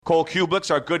Cole Kublik's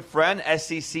our good friend,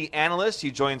 SEC analyst. He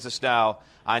joins us now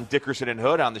on Dickerson and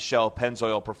Hood on the Shell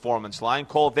Pennzoil Performance Line.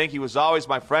 Cole, thank you as always,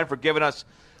 my friend, for giving us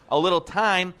a little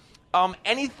time.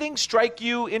 Anything strike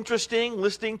you interesting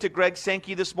listening to Greg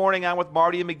Sankey this morning on with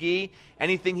Marty and McGee?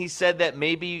 Anything he said that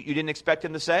maybe you didn't expect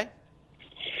him to say?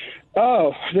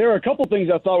 Oh, there are a couple things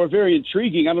I thought were very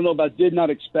intriguing. I don't know about did not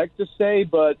expect to say,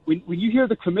 but when you hear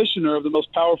the commissioner of the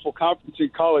most powerful conference in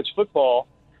college football,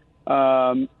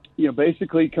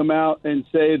 basically come out and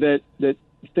say that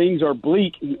things are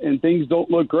bleak and things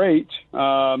don't look great,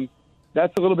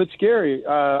 that's a little bit scary.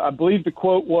 I believe the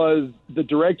quote was, "The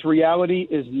direct reality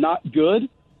is not good."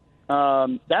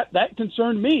 That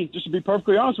concerned me, just to be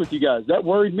perfectly honest with you guys. That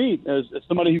worried me as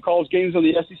somebody who calls games on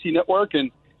the SEC network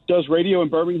and does radio in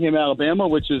Birmingham, Alabama,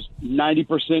 which is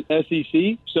 90%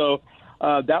 SEC. So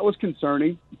that was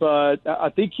concerning. But I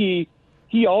think he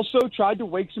also tried to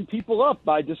wake some people up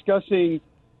by discussing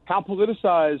how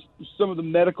politicized some of the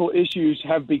medical issues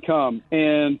have become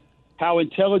and how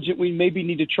intelligent we maybe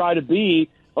need to try to be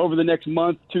over the next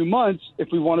month, 2 months, if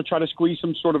we want to try to squeeze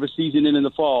some sort of a season in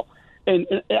the fall. And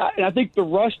I think the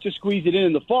rush to squeeze it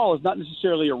in the fall is not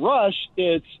necessarily a rush.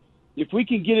 It's if we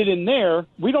can get it in there,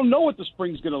 we don't know what the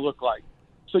spring's going to look like.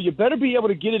 So you better be able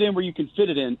to get it in where you can fit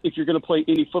it in if you're going to play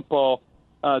any football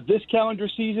this calendar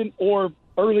season or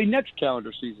early next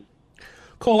calendar season.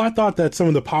 Cole, I thought that some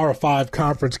of the Power 5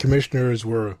 conference commissioners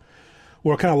were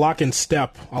kind of lock in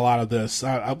step a lot of this.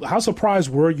 How surprised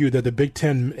were you that the Big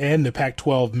Ten and the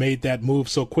Pac-12 made that move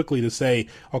so quickly to say,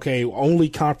 okay, only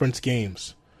conference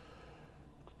games?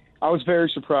 I was very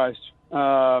surprised.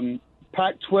 Pac-12,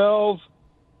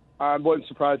 I wasn't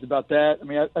surprised about that. I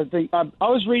mean, I think I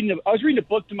was reading a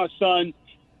book to my son.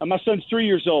 My son's 3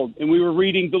 years old, and we were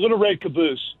reading The Little Red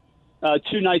Caboose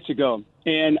 2 nights ago.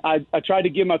 And I tried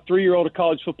to give my 3-year-old a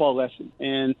college football lesson.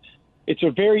 And it's a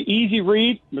very easy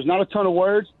read. There's not a ton of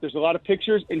words. There's a lot of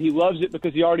pictures, and he loves it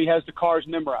because he already has the cars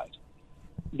memorized.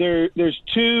 There's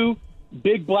 2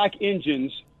 big black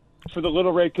engines for the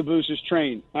Little Red Caboose's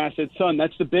train. And I said, son,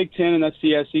 that's the Big Ten and that's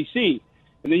the SEC.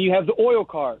 And then you have the oil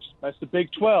cars. That's the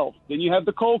Big 12. Then you have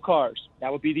the coal cars.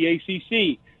 That would be the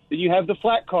ACC. Then you have the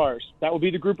flat cars. That would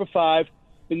be the Group of 5.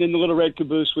 And then the Little Red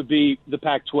Caboose would be the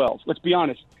Pac-12. Let's be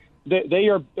honest. They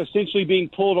are essentially being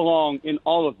pulled along in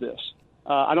all of this.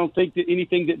 I don't think that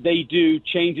anything that they do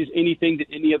changes anything that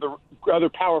any other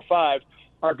Power 5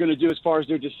 are going to do as far as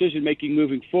their decision-making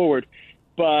moving forward.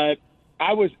 But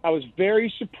I was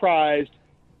very surprised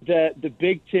that the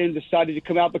Big Ten decided to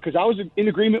come out because I was in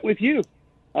agreement with you.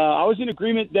 I was in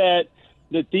agreement that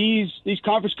these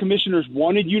conference commissioners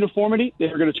wanted uniformity. They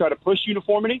were going to try to push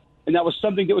uniformity, and that was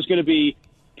something that was going to be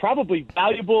probably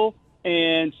valuable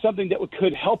and something that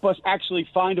could help us actually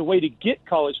find a way to get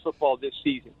college football this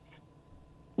season.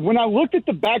 When I looked at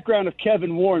the background of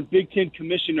Kevin Warren, Big Ten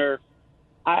commissioner,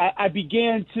 I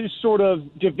began to sort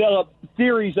of develop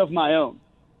theories of my own.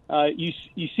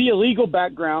 You see a legal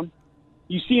background,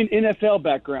 you see an NFL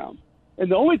background.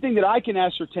 And the only thing that I can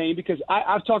ascertain, because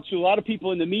I've talked to a lot of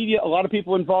people in the media, a lot of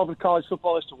people involved with college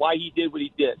football as to why he did what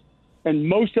he did. And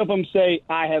most of them say,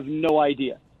 I have no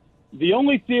idea. The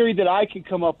only theory that I can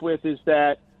come up with is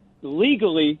that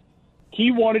legally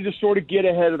he wanted to sort of get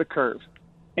ahead of the curve.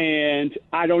 And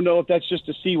I don't know if that's just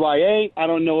a CYA. I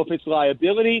don't know if it's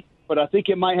liability, but I think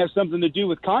it might have something to do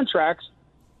with contracts.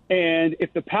 And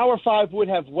if the Power 5 would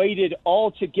have waited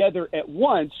all together at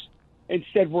once and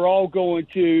said we're all going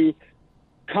to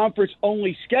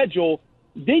conference-only schedule,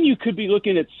 then you could be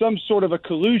looking at some sort of a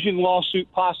collusion lawsuit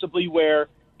possibly where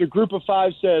the Group of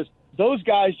 5 says, those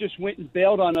guys just went and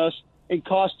bailed on us and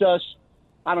cost us,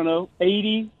 I don't know,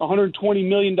 $80, $120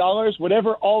 million,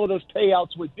 whatever all of those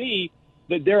payouts would be,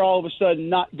 that they're all of a sudden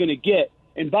not going to get.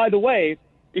 And by the way,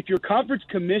 if your conference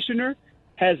commissioner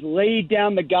has laid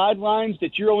down the guidelines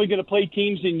that you're only going to play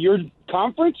teams in your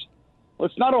conference, well,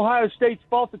 it's not Ohio State's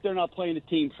fault that they're not playing a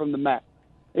team from the MAC.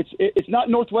 It's not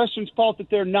Northwestern's fault that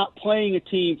they're not playing a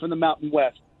team from the Mountain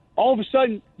West. All of a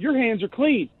sudden, your hands are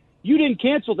clean. You didn't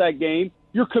cancel that game.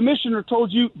 Your commissioner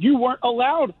told you you weren't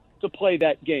allowed to play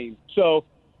that game. So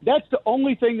that's the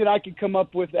only thing that I can come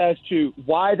up with as to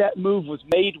why that move was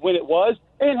made when it was.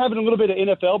 And having a little bit of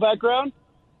NFL background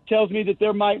tells me that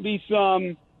there might be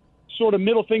some sort of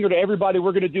middle finger to everybody.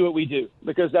 We're going to do what we do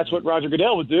because that's what Roger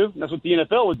Goodell would do. And that's what the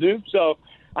NFL would do. So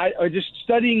I just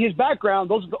studying his background,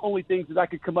 those are the only things that I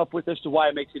could come up with as to why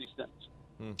it makes any sense.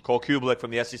 Cole Kublik from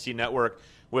the SEC Network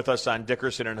with us on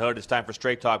Dickerson and Hood. It's time for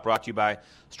Straight Talk, brought to you by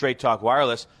Straight Talk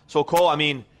Wireless. So, Cole, I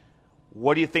mean,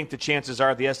 what do you think the chances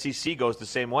are the SEC goes the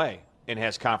same way and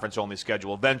has conference-only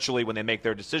schedule eventually when they make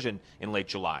their decision in late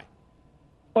July?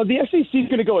 Well, the SEC is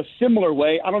going to go a similar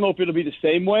way. I don't know if it'll be the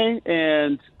same way.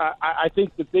 And I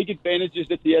think the big advantages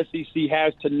that the SEC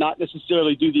has to not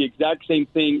necessarily do the exact same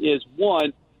thing is,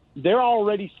 one, they're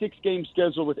already 6-game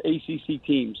scheduled with ACC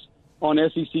teams on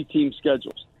SEC team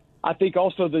schedules. I think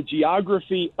also the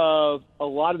geography of a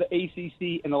lot of the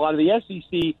ACC and a lot of the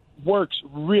SEC works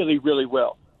really, really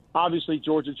well. Obviously,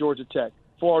 Georgia, Georgia Tech,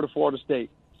 Florida, Florida State,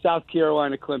 South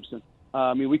Carolina, Clemson.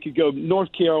 We could go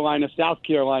North Carolina, South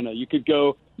Carolina. You could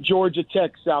go Georgia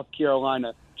Tech, South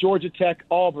Carolina, Georgia Tech,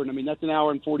 Auburn. That's an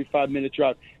hour and 45-minute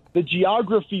drive. The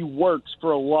geography works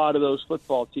for a lot of those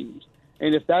football teams.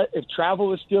 And if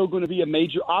travel is still going to be a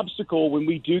major obstacle when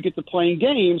we do get to playing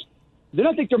games, then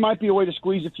I think there might be a way to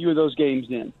squeeze a few of those games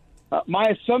in. My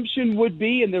assumption would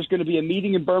be, and there's going to be a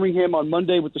meeting in Birmingham on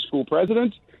Monday with the school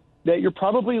presidents, that you're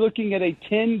probably looking at a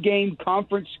 10-game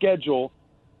conference schedule,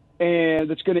 and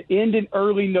that's going to end in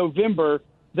early November,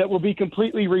 that will be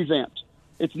completely revamped.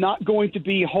 It's not going to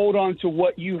be hold on to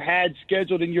what you had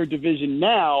scheduled in your division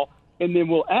now, and then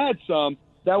we'll add some.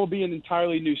 That will be an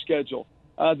entirely new schedule.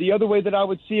 The other way that I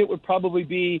would see it would probably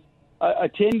be a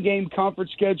 10-game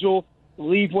conference schedule,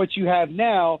 leave what you have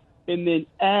now, and then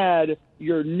add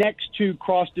your next two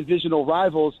cross-divisional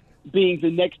rivals being the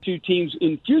next two teams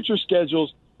in future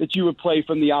schedules that you would play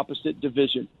from the opposite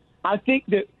division. I think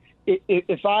that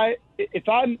if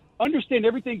I understand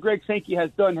everything Greg Sankey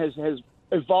has done has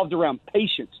evolved around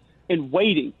patience and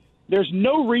waiting. There's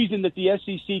no reason that the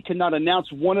SEC cannot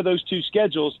announce one of those two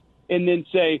schedules and then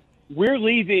say, we're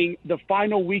leaving the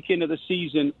final weekend of the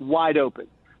season wide open.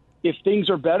 If things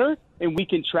are better and we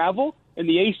can travel, and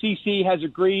the ACC has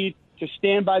agreed to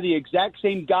stand by the exact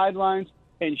same guidelines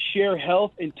and share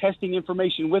health and testing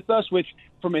information with us, which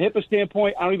from a HIPAA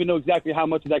standpoint, I don't even know exactly how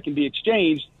much of that can be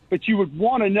exchanged, but you would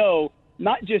want to know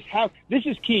not just how, this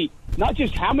is key, not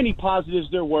just how many positives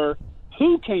there were,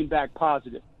 who came back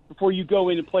positive before you go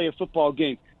in and play a football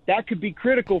game. That could be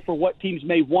critical for what teams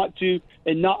may want to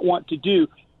and not want to do.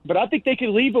 But I think they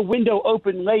can leave a window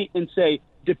open late and say,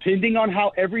 depending on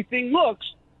how everything looks,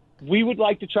 we would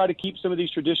like to try to keep some of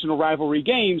these traditional rivalry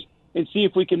games and see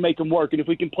if we can make them work. And if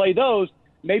we can play those,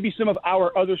 maybe some of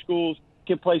our other schools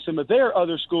can play some of their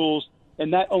other schools,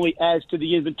 and that only adds to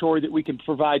the inventory that we can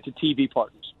provide to TV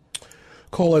partners.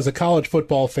 Cole, as a college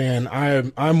football fan,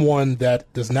 I'm one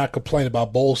that does not complain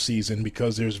about bowl season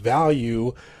because there's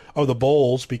value of the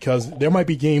bowls, because there might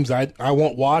be games I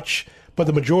won't watch, but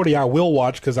the majority I will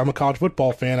watch because I'm a college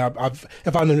football fan.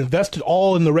 If I'm invested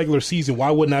all in the regular season,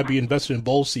 why wouldn't I be invested in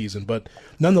bowl season? But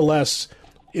nonetheless,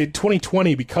 in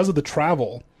 2020, because of the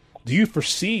travel, do you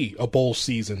foresee a bowl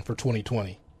season for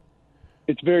 2020?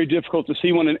 It's very difficult to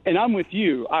see one, and I'm with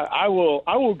you. I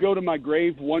will go to my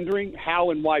grave wondering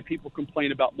how and why people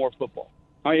complain about more football.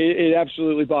 It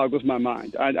absolutely boggles my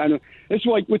mind. I know it's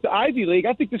like with the Ivy League.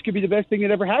 I think this could be the best thing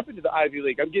that ever happened to the Ivy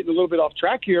League. I'm getting a little bit off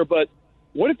track here, but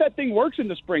what if that thing works in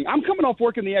the spring? I'm coming off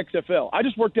working the XFL. I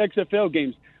just worked XFL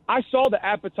games. I saw the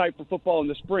appetite for football in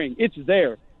the spring. It's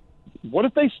there. What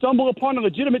if they stumble upon a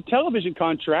legitimate television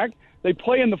contract? They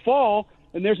play in the fall,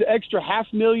 and there's an extra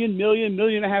 500,000, million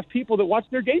and a half people that watch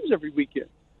their games every weekend.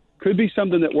 Could be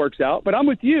something that works out. But I'm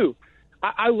with you.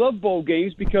 I love bowl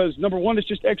games because, number one, it's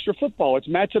just extra football. It's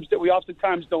matchups that we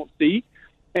oftentimes don't see.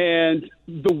 And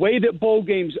the way that bowl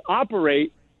games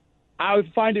operate, I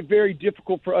would find it very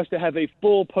difficult for us to have a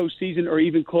full postseason or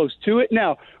even close to it.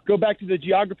 Now, go back to the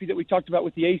geography that we talked about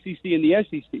with the ACC and the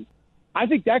SEC. I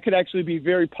think that could actually be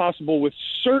very possible with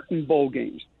certain bowl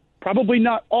games. Probably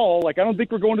not all. Like, I don't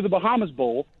think we're going to the Bahamas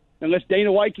Bowl unless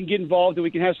Dana White can get involved and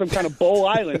we can have some kind of bowl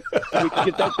island and we can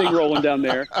get that thing rolling down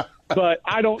there. But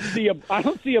I don't see a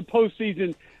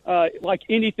postseason like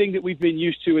anything that we've been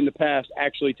used to in the past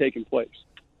actually taking place.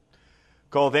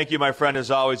 Cole, thank you, my friend, as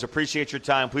always. Appreciate your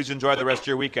time. Please enjoy the rest of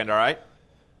your weekend, all right?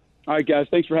 All right, guys.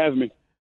 Thanks for having me.